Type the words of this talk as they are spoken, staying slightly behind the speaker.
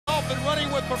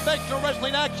professional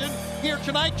wrestling action here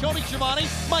tonight. Tony Schiavone,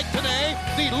 Mike Tenay,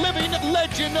 the living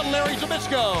legend Larry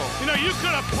Zbyszko. You know, you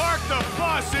could have parked the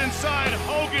bus inside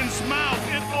Hogan's mouth.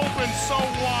 It opened so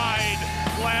wide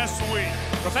last week.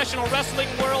 Professional wrestling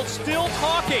world still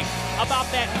talking about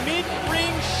that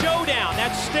mid-ring showdown,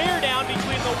 that stare down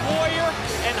between the Warrior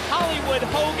and Hollywood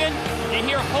Hogan. You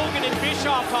hear Hogan and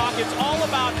Bischoff talk, it's all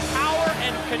about power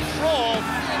and control,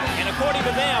 and according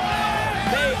to them,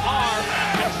 they are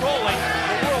controlling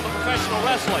the world of professional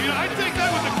wrestling. You know, I think that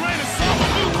was a grain of salt. The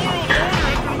new world order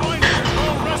has been wanting to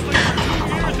control wrestling for 2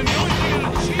 years, and the only thing it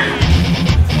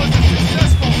achieved was a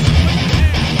successful split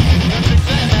hand.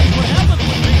 That's what happens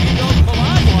when big egos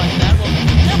collide like that. Well,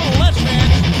 nevertheless,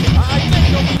 fans, I think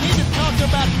that we need to talk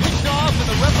about Bischoff and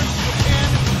the reference to the pin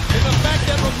and the fact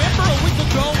that, remember a week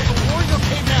ago when the Warrior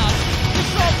came out,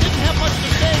 Bischoff didn't have much to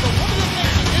say, but one of the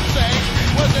things he did say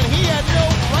was that he had no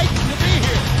right to be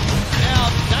here. Now,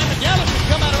 Diamond Dallas had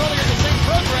come out earlier in the same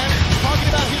program talking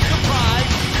about his surprise,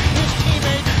 his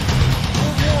teammates for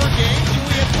War Games, and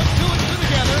we had put two and two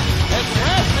together as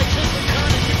Wrath makes his return,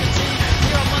 as you can see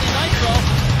here on Monday Nitro,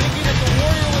 thinking that the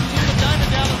Warrior would see the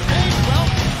Diamond Dallas page. Well,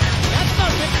 that's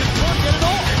not been confirmed yet at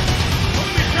all. Let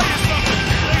me tell you something.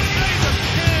 They say the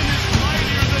pen is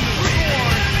mightier than the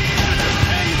sword. If the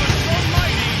pen was so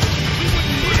mighty, we wouldn't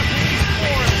need a police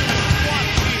force and a SWAT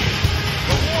team.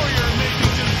 The Warrior may be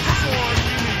just the sword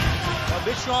we need.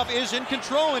 Bischoff is in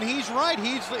control, and he's right.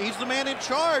 He's the man in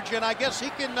charge, and I guess he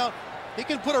can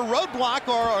put a roadblock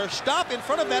or stop in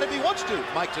front of that if he wants to,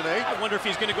 Mike, today. I wonder if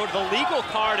he's going to go to the legal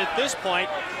card at this point.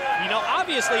 You know,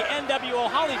 obviously, NWO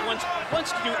Hollywood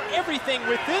wants to do everything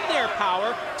within their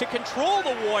power to control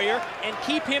the Warrior and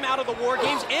keep him out of the War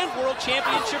Games and World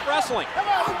Championship Wrestling.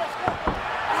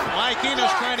 Mike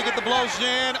Enos trying to get the blows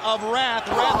in of Wrath.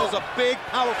 Wrath is a big,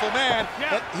 powerful man,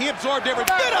 but he absorbed every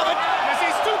bit of it. Yes,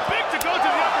 he's too big to go to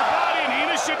the upper body, and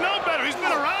Enos should know better. He's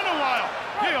been around a while.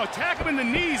 You know, attack him in the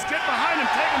knees, get behind him,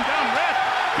 take him down. Wrath,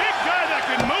 big guy that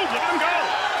can move. Let him go.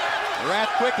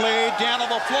 Wrath quickly down on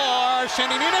the floor,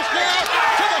 sending Enos down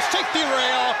to the safety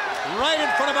rail right in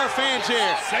front of our fans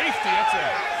here. Safety,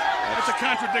 that's a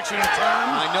contradiction in term.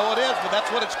 I know it is, but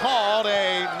that's what it's called,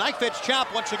 a knife-edge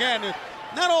chop once again.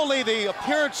 Not only the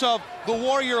appearance of the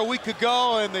Warrior a week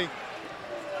ago and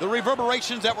the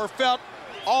reverberations that were felt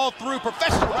all through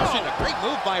professional wrestling, a great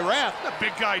move by Wrath. Let a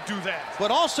big guy do that.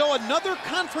 But also another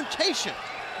confrontation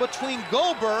between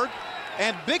Goldberg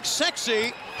and Big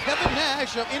Sexy Kevin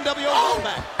Nash of NWO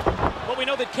Wolfpack. Well, we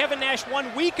know that Kevin Nash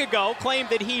 1 week ago claimed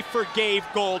that he forgave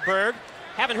Goldberg.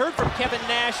 Haven't heard from Kevin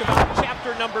Nash about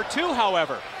chapter number 2,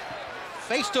 however.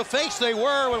 Face to face they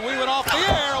were when we went off the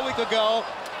air a week ago.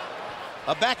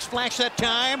 A backsplash that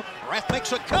time. Wrath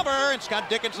makes a cover, and Scott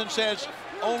Dickinson says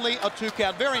only a 2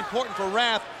 count. Very important for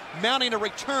Wrath, mounting a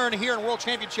return here in World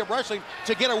Championship Wrestling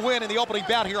to get a win in the opening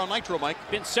bout here on Nitro, Mike.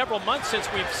 Been several months since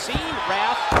we've seen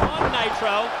Wrath on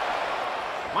Nitro.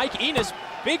 Mike Enos,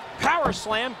 big power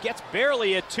slam, gets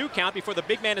barely a 2 count before the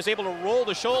big man is able to roll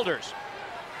the shoulders.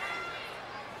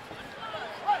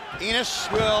 Enos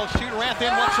will shoot Wrath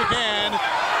in once again.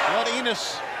 What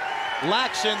Enos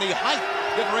lacks in the height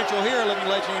differential here, living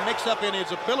legend, he makes up in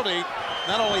his ability.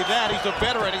 Not only that, he's a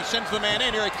veteran. He sends the man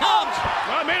in. Here he comes.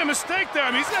 Well, I made a mistake there.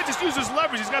 I mean, he's not just use his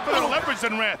leverage. He's got better leverage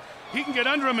than Wrath. He can get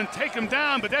under him and take him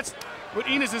down, but that's what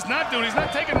Enos is not doing. He's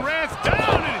not taking Wrath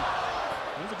down. And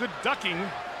it was a good ducking.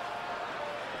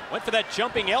 Went for that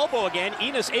jumping elbow again.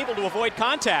 Enos able to avoid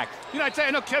contact. You know, I tell you,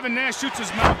 I know Kevin Nash shoots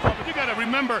his mouth off, but you got to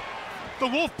remember, the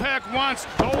Wolfpack wants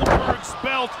Goldberg's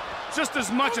belt just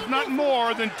as much, if not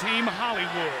more, than Team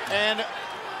Hollywood. And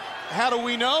how do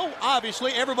we know?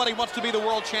 Obviously, everybody wants to be the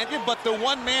world champion, but the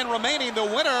one man remaining, the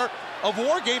winner of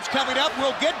War Games coming up,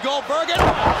 will get Goldberg and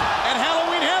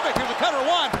Halloween Havoc. Here's a cutter.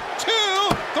 1, 2,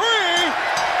 3.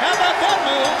 How about that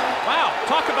move? Wow,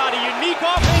 talk about a unique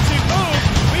offense.